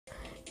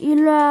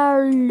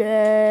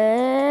İlerle.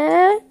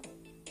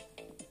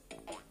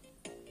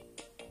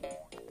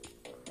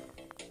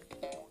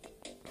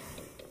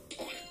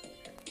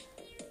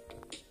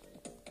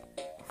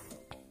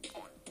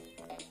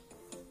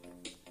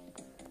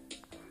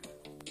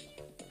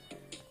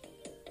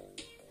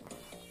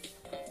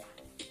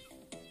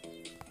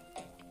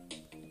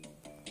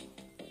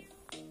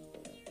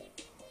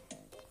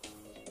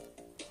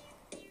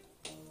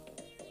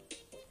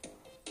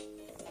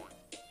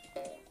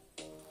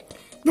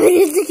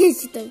 Böylesi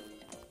geçtim.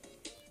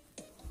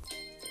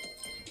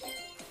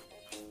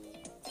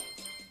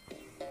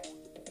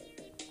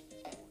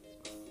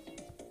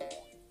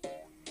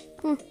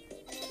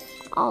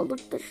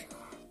 Aldıktır.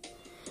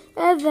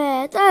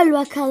 Evet, öl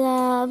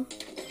bakalım.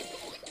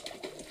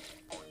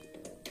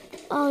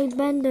 Ay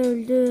ben de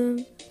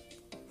öldüm.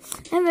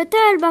 Evet,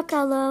 öl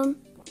bakalım.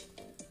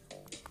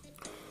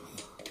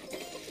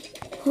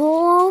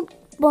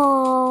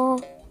 Hoppa.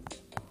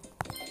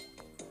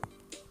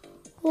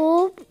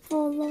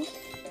 Hoppala.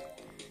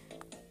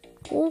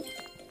 Hop.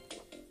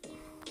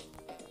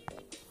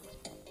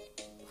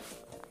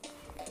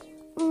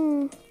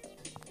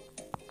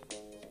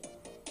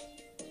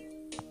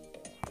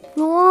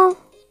 No.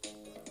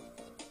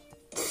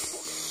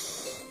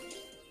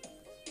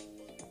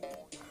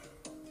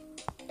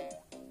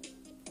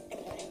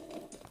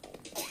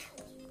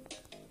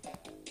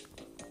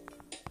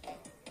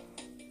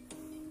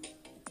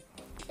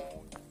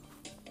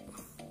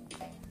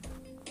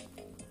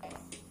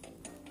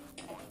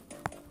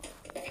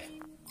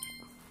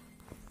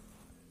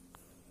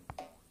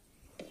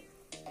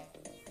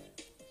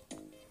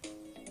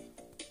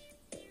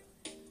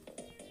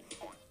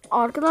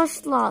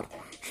 Arkadaşlar,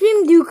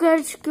 şimdi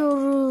yukarı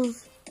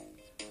çıkıyoruz.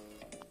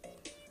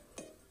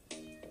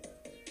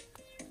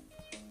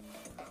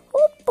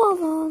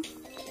 Hoppala.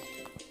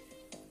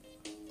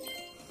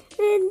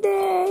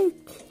 İndik.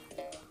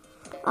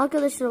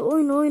 Arkadaşlar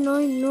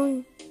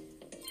oyun.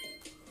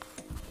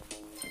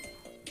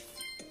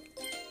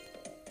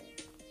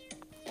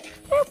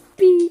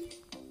 Happy.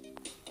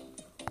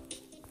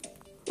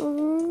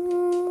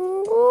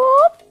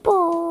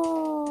 Hoppa.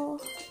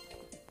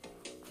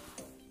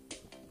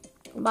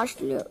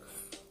 Başlıyoruz.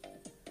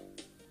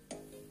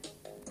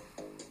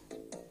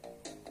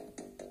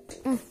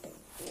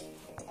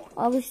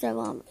 Alış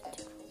devam et.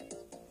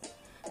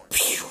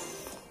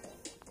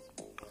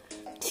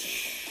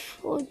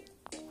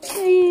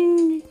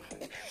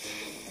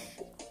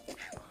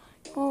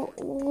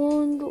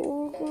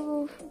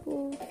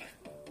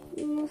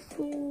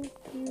 Nasıl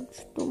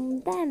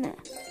uçtum deme.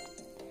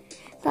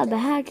 Tabi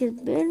herkes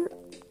ben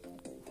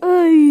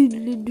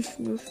öyle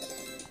düşünür.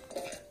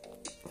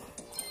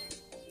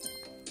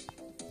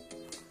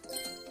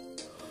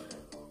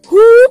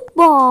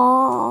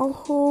 Hoppa.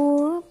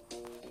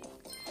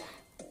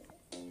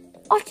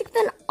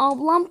 Gerçekten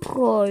ablam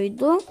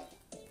proydu.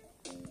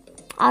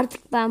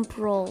 Artık ben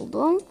pro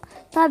oldum.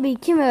 Tabii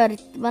kim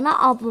öğretti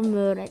bana? Ablam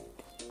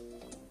öğretti.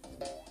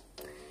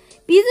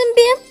 Bizim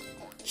bir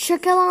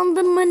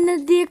şakalandırma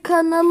ne diye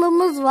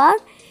kanalımız var.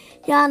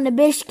 Yani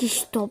 5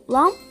 kişi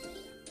toplam.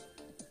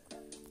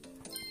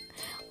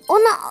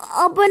 Ona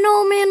abone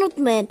olmayı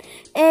unutmayın.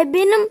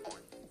 Benim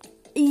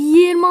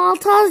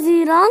 26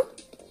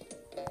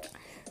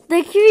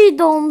 Haziran'daki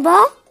videomda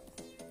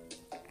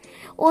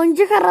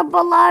oyuncak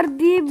arabalar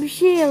diye bir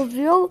şey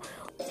yazıyor.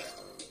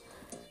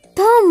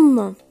 Tamam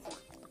mı?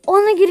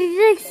 Ona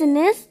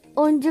gireceksiniz.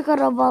 Oyuncak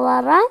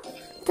arabalara.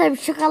 Tabii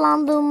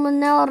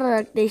şakalandığımı ne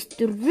olarak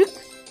değiştirdik.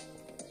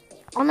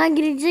 Ona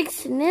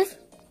gireceksiniz.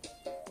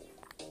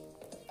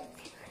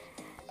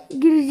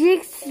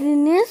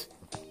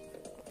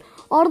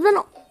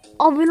 Oradan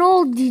abone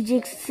ol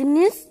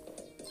diyeceksiniz.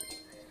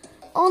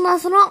 Ondan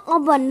sonra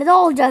abone de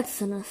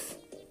olacaksınız.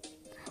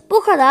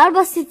 Bu kadar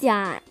basit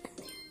yani.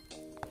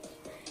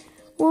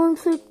 Onu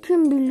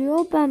kim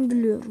biliyor? Ben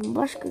biliyorum.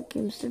 Başka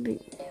kimse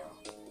bilmiyor.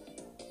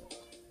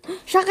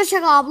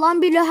 Şaka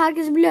ablam biliyor.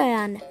 Herkes biliyor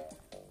yani.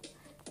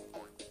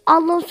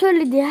 Ablam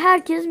söylediği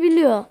herkes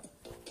biliyor.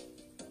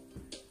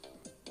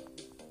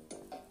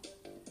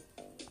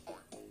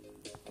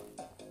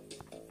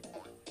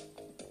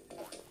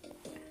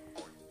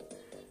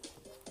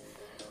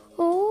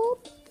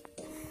 Hop.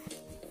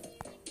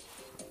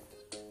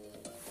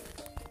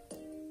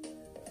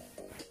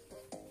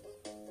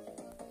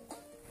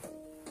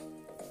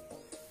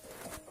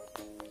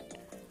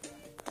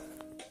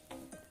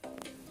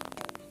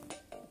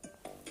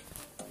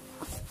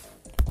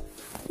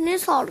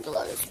 Neyse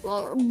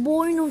arkadaşlar,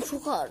 boynum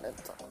çok ağrıdı.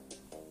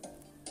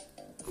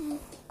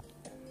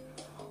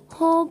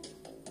 Hop.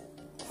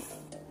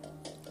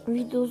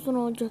 Video uzun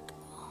olacak.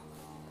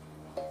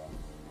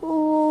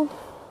 Of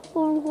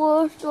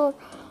arkadaşlar,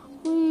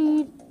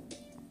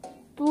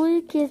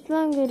 videoyu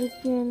kesmem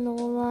gerekiyor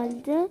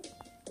normalde.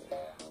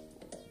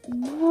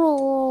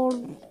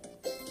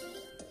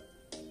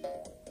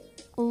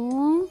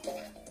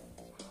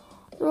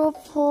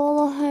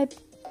 Rapala hep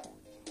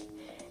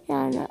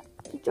yani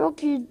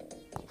çok iyi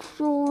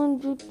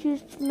olunca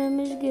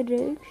kesmemiz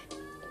gerek.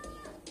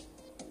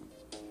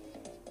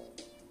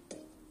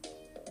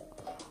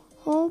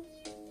 Hop.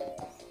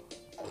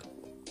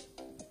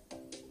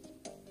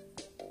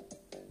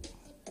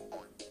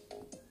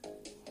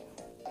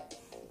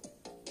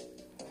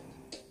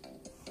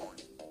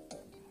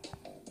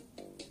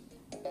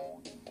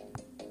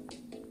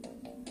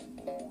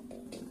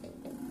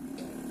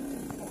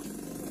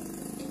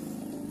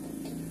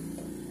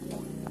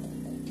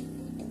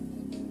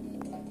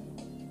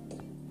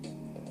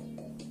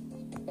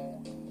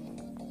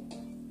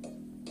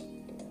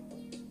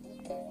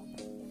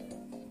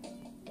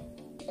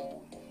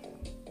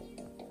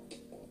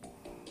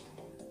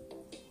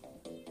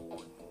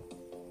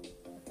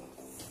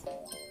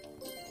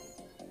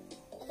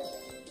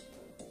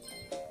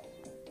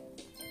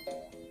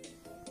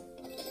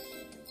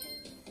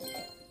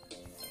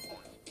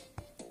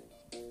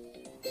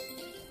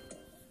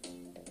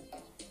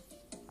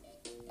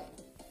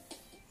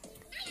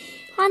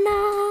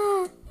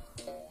 Ana.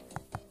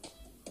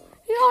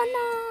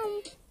 Yanam.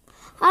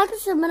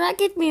 Arkadaşlar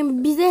merak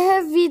etmeyin. Bize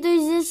hep video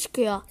izle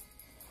çıkıyor.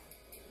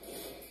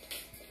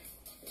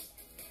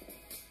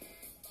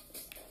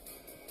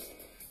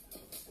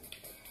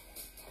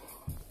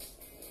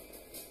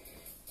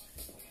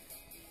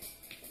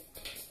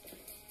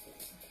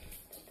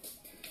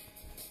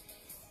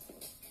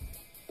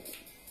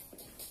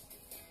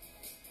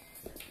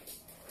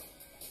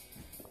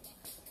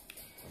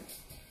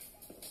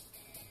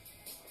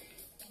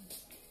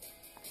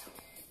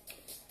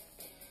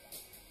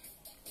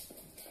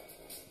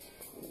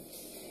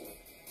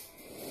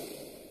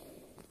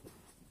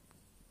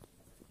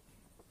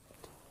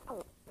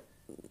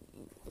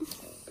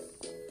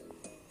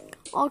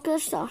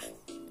 Arkadaşlar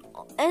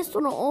en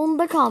sona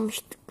 10'da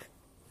kalmıştık.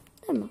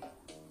 Değil mi?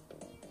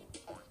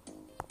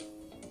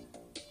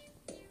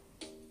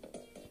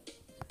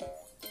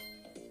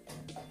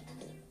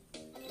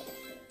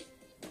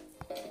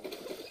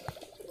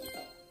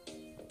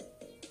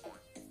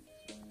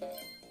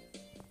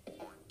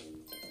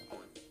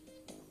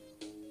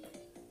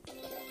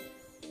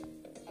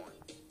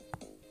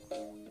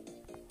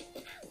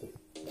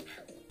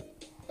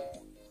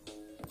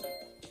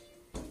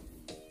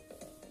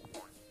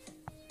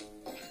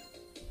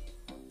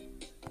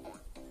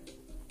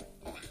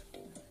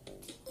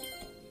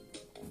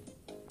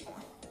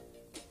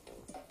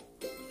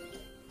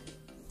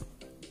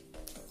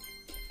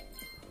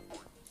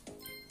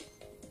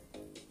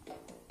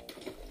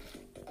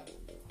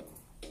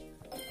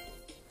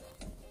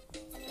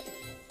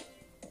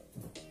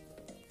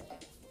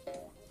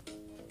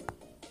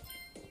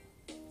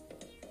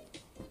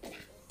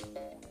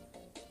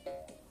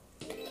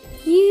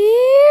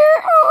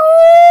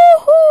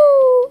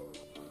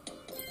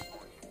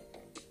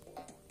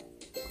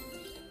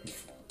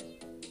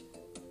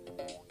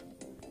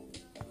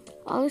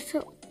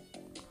 Arkadaşlar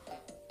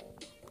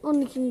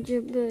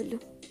 12. bölüm.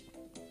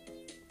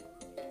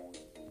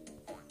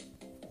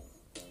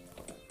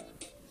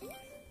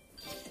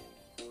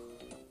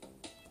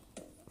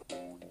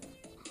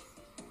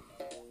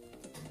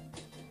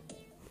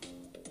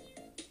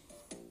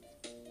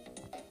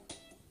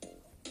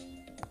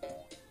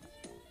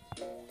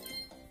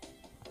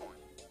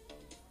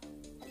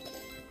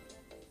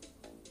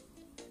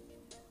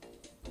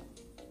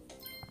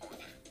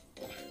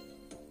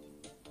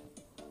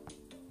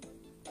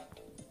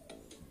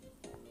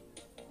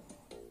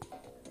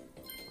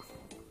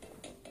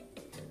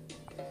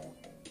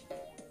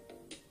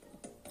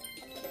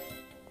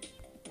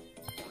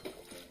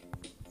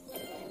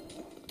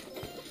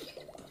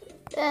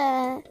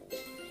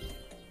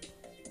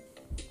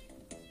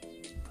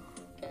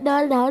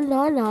 Lol lol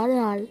lol lol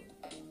lol.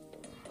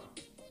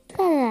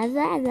 La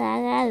la la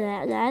la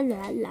la la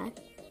la la.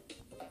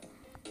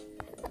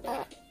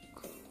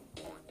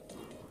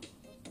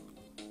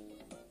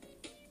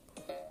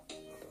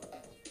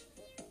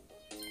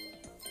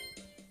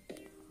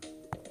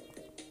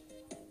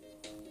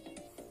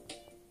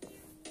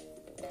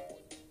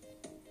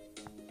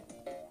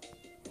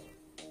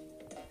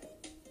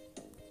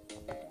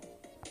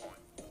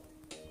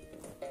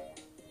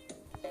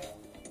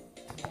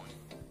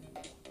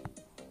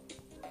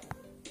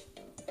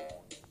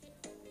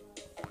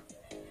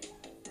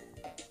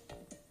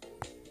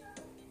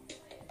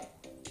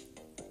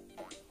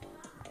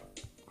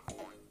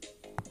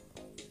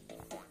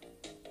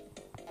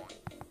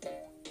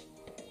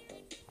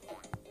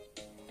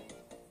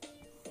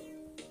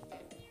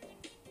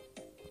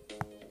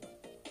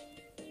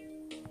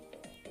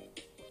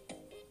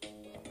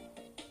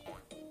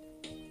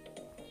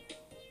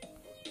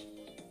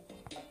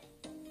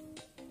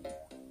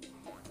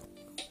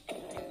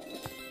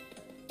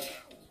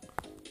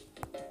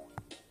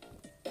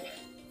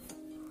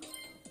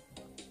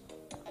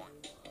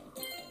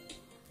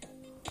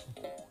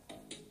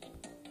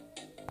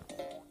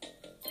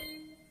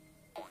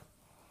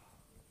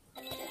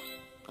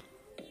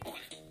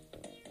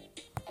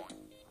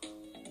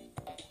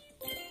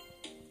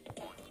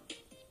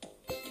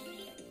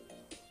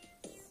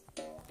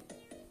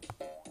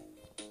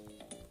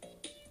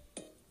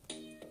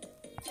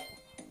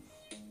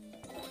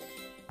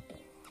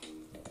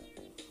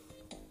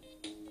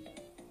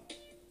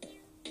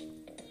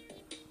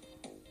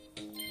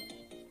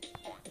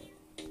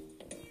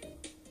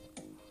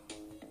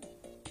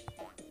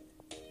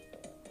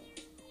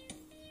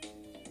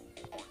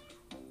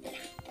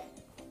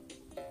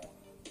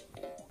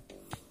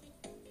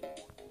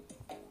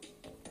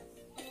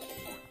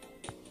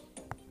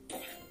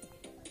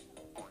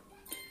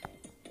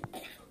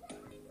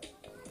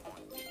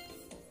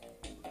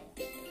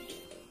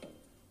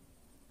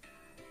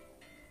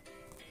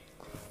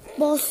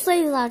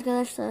 Boss'tayız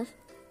arkadaşlar.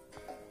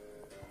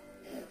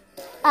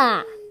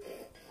 Aa.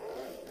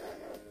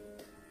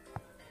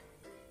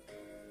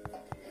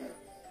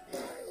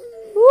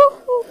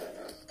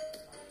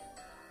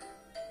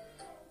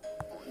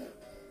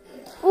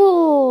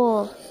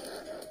 Oo.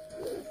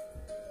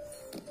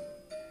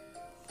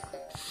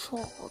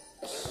 Shot.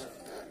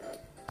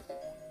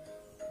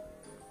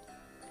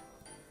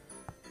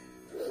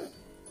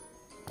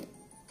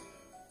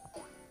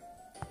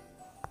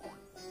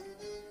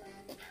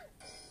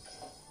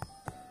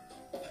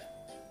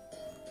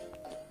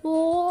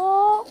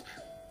 Oo.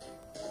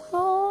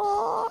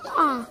 Oo.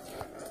 Ah.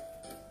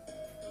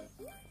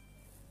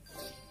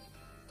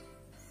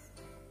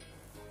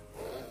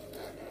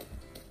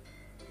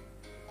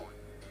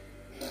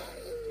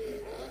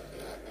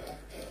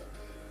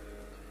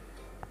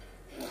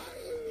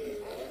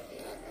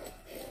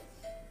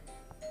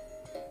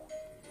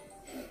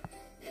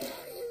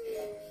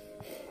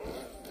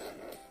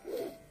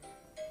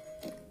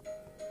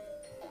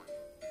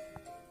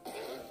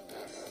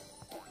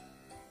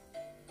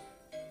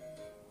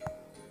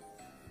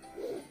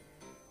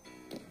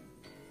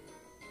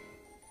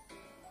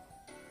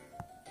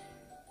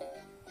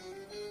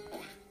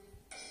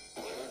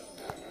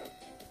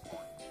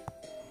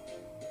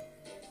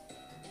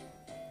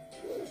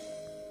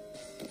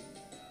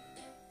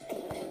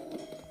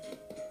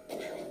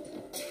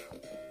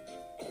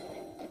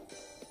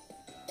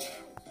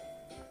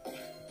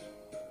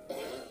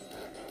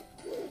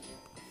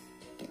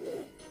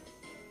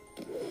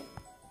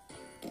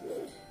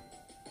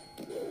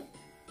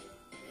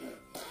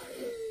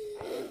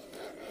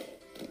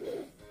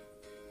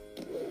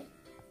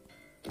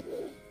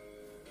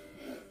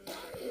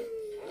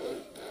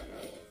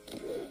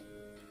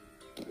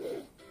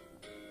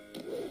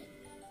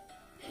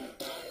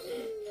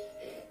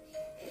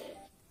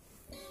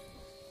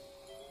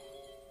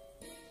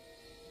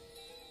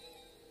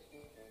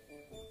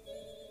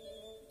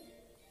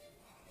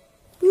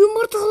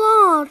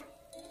 Yumurtalar.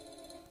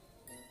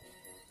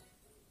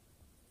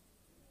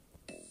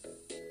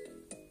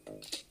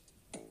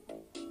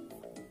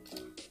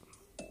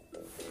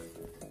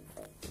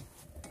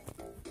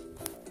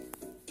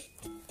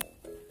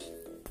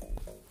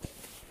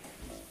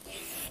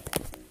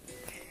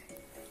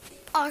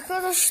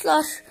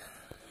 Arkadaşlar,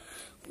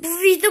 bu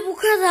video bu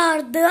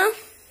kadardı.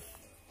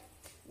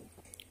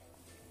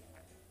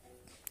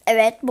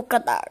 Evet, bu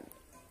kadardı.